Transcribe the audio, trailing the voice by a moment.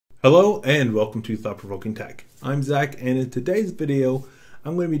Hello and welcome to Thought Provoking Tech. I'm Zach, and in today's video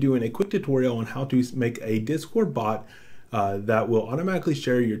I'm going to be doing a quick tutorial on how to make a Discord bot that will automatically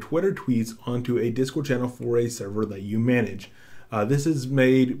share your Twitter tweets onto a Discord channel for a server that you manage. This is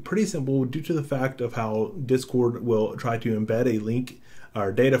made pretty simple due to the fact of how Discord will try to embed a link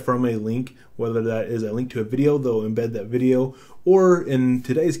or data from a link, whether that is a link to a video, they'll embed that video, or in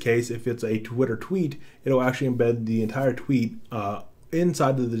today's case, if it's a Twitter tweet, it'll actually embed the entire tweet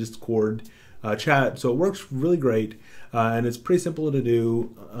inside of the Discord chat. So it works really great, and it's pretty simple to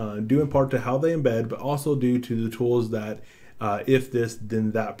do, due in part to how they embed, but also due to the tools that if this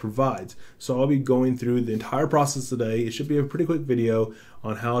then that provides. So I'll be going through the entire process today. It should be a pretty quick video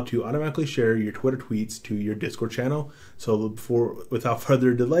on how to automatically share your Twitter tweets to your Discord channel. So without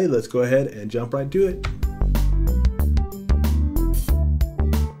further delay, let's go ahead and jump right to it.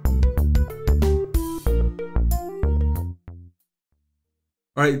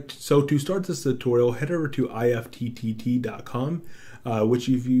 Alright, so to start this tutorial, head over to IFTTT.com, which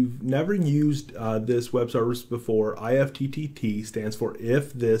if you've never used this web service before, IFTTT stands for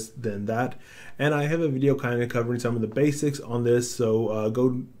if this then that, and I have a video kind of covering some of the basics on this, so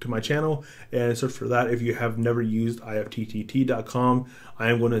go to my channel and search for that. If you have never used IFTTT.com, I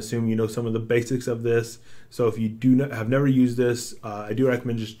am going to assume you know some of the basics of this. So if you have never used this, I do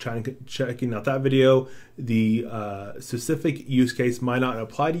recommend just checking out that video. The specific use case might not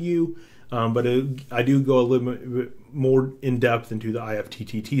apply to you, but I do go a little bit more in depth into the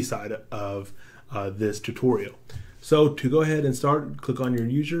IFTTT side of this tutorial. So to go ahead and start, click on your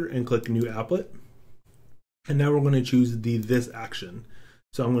user and click New Applet. And now we're going to choose the this action.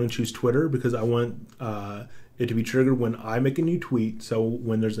 So I'm going to choose Twitter because I want it to be triggered when I make a new tweet. So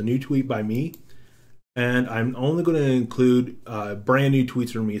when there's a new tweet by me, and I'm only going to include brand new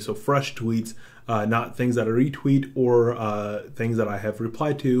tweets from me, so fresh tweets, not things that I retweet or things that I have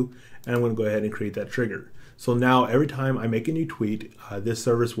replied to, and I'm going to go ahead and create that trigger. So now every time I make a new tweet, this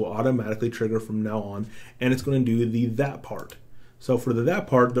service will automatically trigger from now on, and it's going to do the that part. So for the that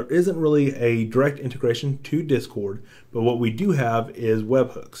part, there isn't really a direct integration to Discord, but what we do have is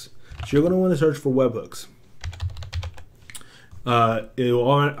webhooks. So you're going to want to search for webhooks. It will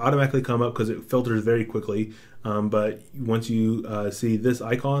automatically come up because it filters very quickly, but once you see this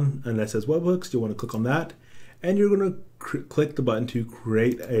icon and that says webhooks, you want to click on that, and you're going to click the button to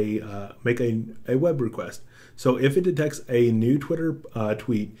create make a web request. So if it detects a new Twitter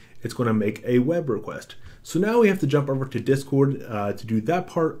tweet, it's going to make a web request. So now we have to jump over to Discord to do that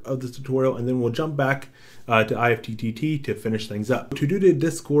part of this tutorial, and then we'll jump back to IFTTT to finish things up. To do the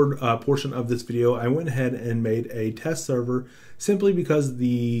Discord portion of this video, I went ahead and made a test server simply because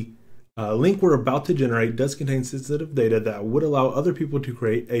the link we're about to generate does contain sensitive data that would allow other people to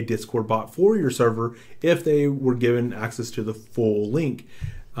create a Discord bot for your server if they were given access to the full link.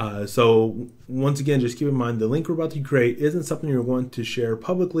 So once again, just keep in mind the link we're about to create isn't something you're going to share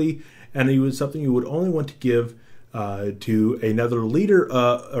publicly, and it was something you would only want to give to another leader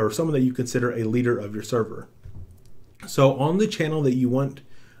or someone that you consider a leader of your server. So on the channel that you want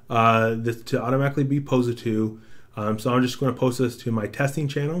this to automatically be posted to, so I'm just going to post this to my testing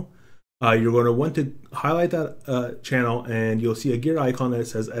channel. You're going to want to highlight that channel, and you'll see a gear icon that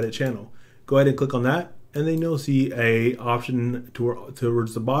says edit channel. Go ahead and click on that, and then you'll see a option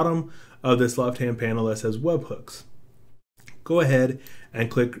towards the bottom of this left-hand panel that says webhooks. Go ahead and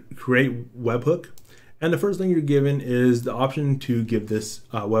click create webhook, and the first thing you're given is the option to give this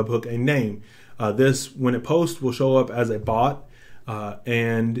webhook a name. This, when it posts, will show up as a bot, but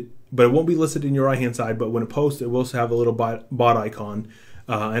it won't be listed in your right-hand side, but when it posts, it will have a little bot icon.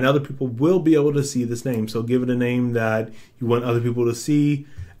 And other people will be able to see this name. So give it a name that you want other people to see,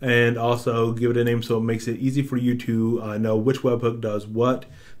 and also give it a name so it makes it easy for you to know which webhook does what.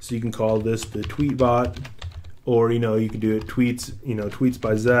 So you can call this the tweet bot, or you can do it tweets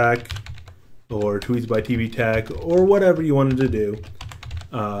by Zach, or tweets by TV Tech, or whatever you wanted to do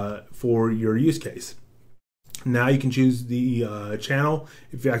for your use case. Now you can choose the channel.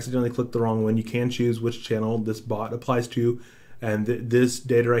 If you accidentally click the wrong one, you can choose which channel this bot applies to. And this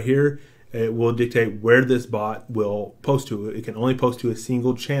data right here, it will dictate where this bot will post to. It can only post to a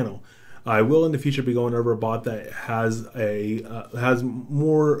single channel. I will in the future be going over a bot that has has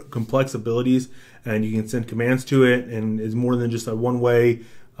more complex abilities, and you can send commands to it, and is more than just a one way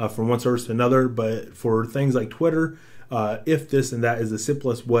from one service to another. But for things like Twitter, if this and that is the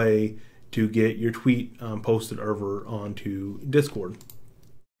simplest way to get your tweet posted over onto Discord.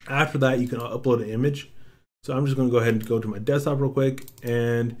 After that, you can upload an image. So I'm just going to go ahead and go to my desktop real quick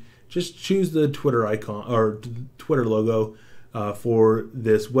and just choose the Twitter icon or Twitter logo for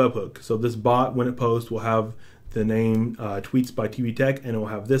this webhook. So this bot, when it posts, will have the name Tweets by TV Tech, and it will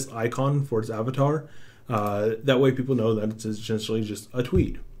have this icon for its avatar. That way people know that it's essentially just a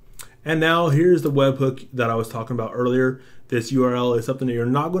tweet. And now here's the webhook that I was talking about earlier. This URL is something that you're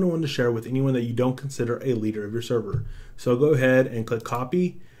not going to want to share with anyone that you don't consider a leader of your server. So go ahead and click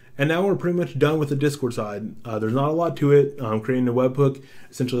copy. And now we're pretty much done with the Discord side. There's not a lot to it. Creating a webhook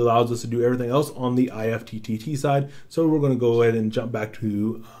essentially allows us to do everything else on the IFTTT side. So we're going to go ahead and jump back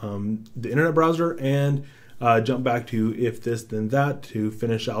to the internet browser and jump back to if this then that to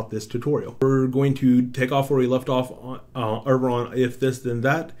finish out this tutorial. We're going to take off where we left off over on if this then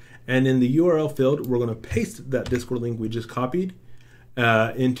that, and in the URL field we're going to paste that Discord link we just copied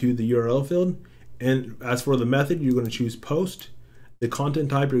into the URL field. And as for the method, you're going to choose post. The content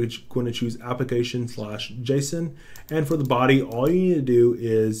type, you're going to choose application/JSON, and for the body, all you need to do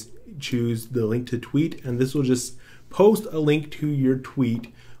is choose the link to tweet, and this will just post a link to your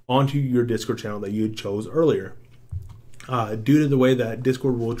tweet onto your Discord channel that you chose earlier. Due to the way that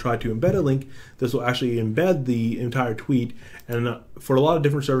Discord will try to embed a link, this will actually embed the entire tweet. And for a lot of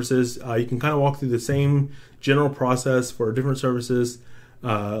different services, you can kind of walk through the same general process for different services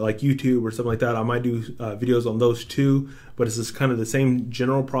like YouTube or something like that. I might do videos on those too, but it's just kind of the same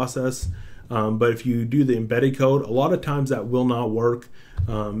general process. But if you do the embedded code, a lot of times that will not work.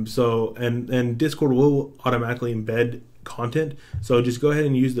 And Discord will automatically embed content. So just go ahead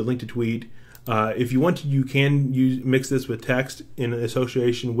and use the link to tweet. If you want to, you can mix this with text in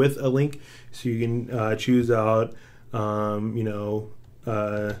association with a link. So you can choose out,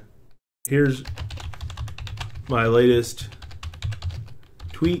 here's my latest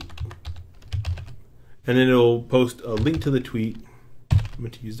tweet, and then it'll post a link to the tweet. I'm going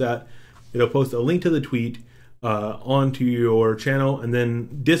to use that. It'll post a link to the tweet onto your channel, and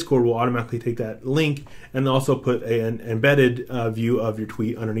then Discord will automatically take that link and also put an embedded view of your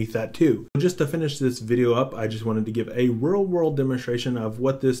tweet underneath that too. Just to finish this video up, I just wanted to give a real world demonstration of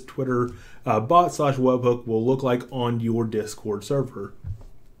what this Twitter bot/webhook will look like on your Discord server.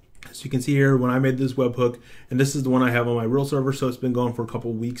 So you can see here when I made this webhook, and this is the one I have on my real server, so it's been going for a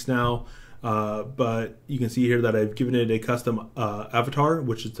couple weeks now. But you can see here that I've given it a custom avatar,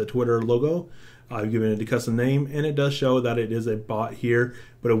 which is the Twitter logo. I've given it a custom name, and it does show that it is a bot here,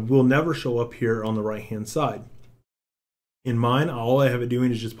 but it will never show up here on the right hand side. In mine, all I have it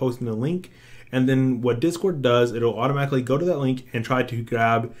doing is just posting the link, and then what Discord does, it'll automatically go to that link and try to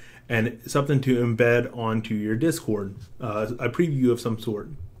grab something to embed onto your Discord, a preview of some sort.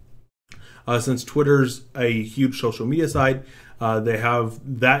 Since Twitter's a huge social media site, they have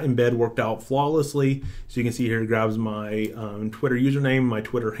that embed worked out flawlessly. So you can see here it grabs my Twitter username, my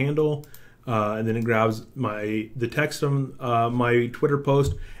Twitter handle, and then it grabs the text from my Twitter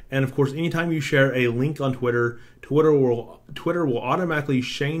post. And of course, anytime you share a link on Twitter, Twitter will automatically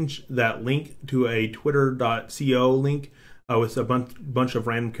change that link to a twitter.co link with a bunch of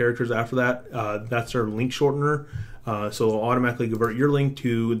random characters after that. That's their link shortener. So it'll automatically convert your link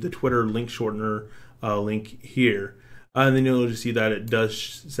to the Twitter link shortener link here. And then you'll just see that it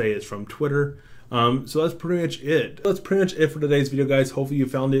does say it's from Twitter. So that's pretty much it. That's pretty much it for today's video, guys. Hopefully you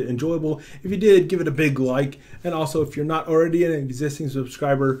found it enjoyable. If you did, give it a big like. And also, if you're not already an existing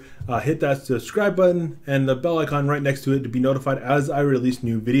subscriber, hit that subscribe button and the bell icon right next to it to be notified as I release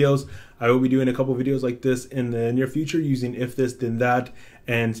new videos. I will be doing a couple videos like this in the near future using if this then that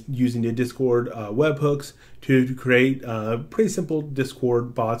and using the Discord webhooks to create pretty simple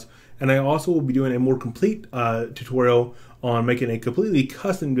Discord bots. And I also will be doing a more complete tutorial on making a completely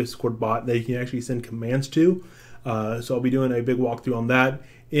custom Discord bot that you can actually send commands to. So I'll be doing a big walkthrough on that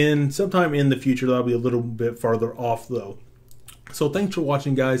sometime in the future. That'll be a little bit farther off though. So thanks for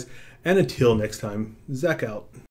watching, guys, and until next time, Zach out.